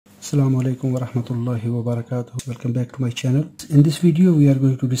Assalamu alaikum wa rahmatullahi wa barakatuh. Welcome back to my channel. In this video we are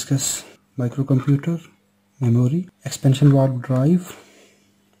going to discuss microcomputer, memory, expansion valve drive,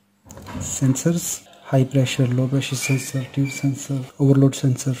 sensors, high pressure, low pressure sensor, tube sensor, overload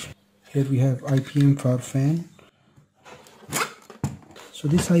sensor. Here we have IPM for fan. So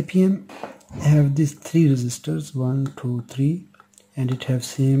this IPM have these three resistors, 1, 2, 3, and it have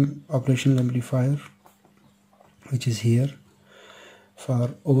same operational amplifier which is here for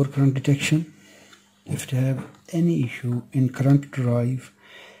overcurrent detection. If it have any issue in current drive,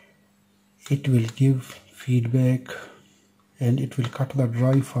 it will give feedback and it will cut the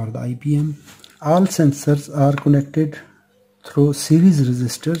drive for the IPM. All sensors are connected through series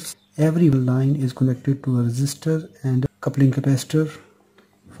resistors. Every line is connected to a resistor and a coupling capacitor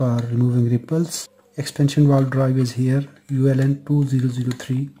for removing ripples. Expansion valve drive is here,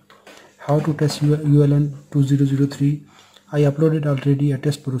 UL2003. How to test UL2003? I uploaded already a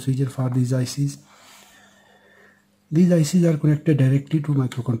test procedure for these ICs. These ICs are connected directly to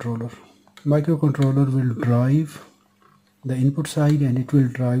microcontroller. Microcontroller will drive the input side and it will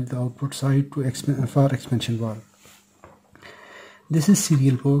drive the output side to for expansion valve. This is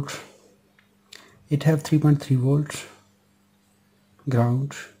serial port. It have 3.3 volts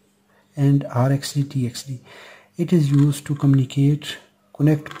ground and RXD TXD. It is used to connect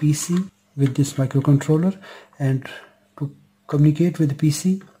PC with this microcontroller, and to communicate with the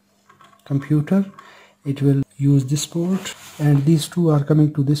PC computer it will use this port, and these two are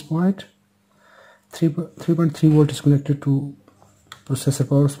coming to this point. 3.3 volt is connected to processor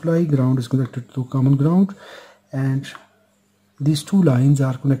power supply, ground is connected to common ground, and these two lines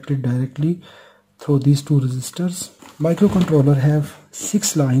are connected directly through these two resistors. Microcontroller have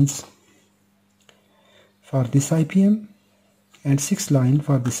 6 lines for this IPM and 6 lines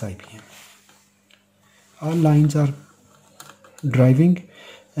for this IPM. All lines are driving,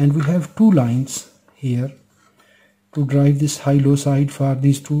 and we have 2 lines here to drive this high-low side for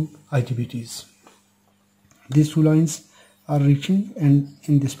these two IGBTs. These 2 lines are reaching, and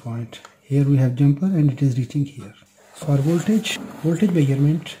in this point here we have jumper and it is reaching here. For voltage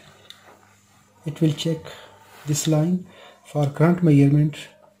measurement, it will check this line. For current measurement,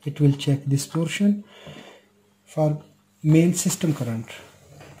 it will check this portion. For main system current,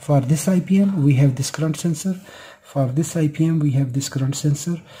 for this IPM we have this current sensor, for this IPM we have this current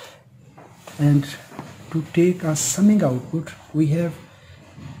sensor, and to take a summing output we have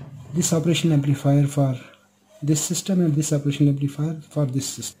this operational amplifier for this system and this operational amplifier for this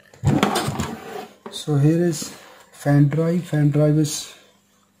system. So here is fan drive. Fan drive is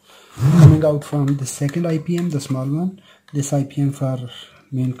coming out from the second IPM, the small one, this IPM for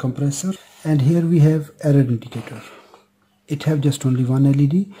main compressor, and here we have error indicator. It have just only one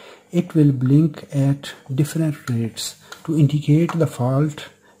LED. It will blink at different rates to indicate the fault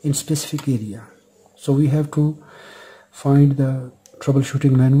in specific area. So we have to find the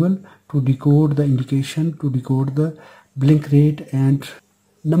troubleshooting manual to decode the indication, to decode the blink rate and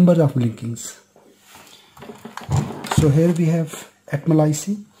number of blinkings. So here we have Atmel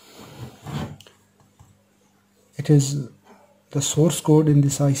IC. It is the source code in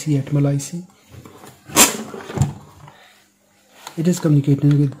this IC, Atmel IC. It is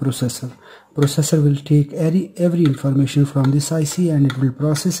communicating with processor. Processor will take every information from this IC and it will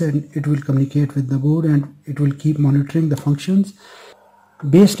process and it will communicate with the board, and it will keep monitoring the functions.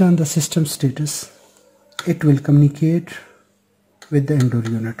 Based on the system status, it will communicate with the indoor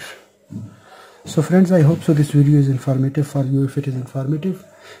unit. So friends, I hope so this video is informative for you. If it is informative,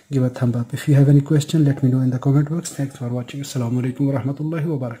 give a thumb up. If you have any question, let me know in the comment box. Thanks for watching. Assalamu alaikum wa rahmatullahi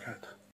wa barakatuh.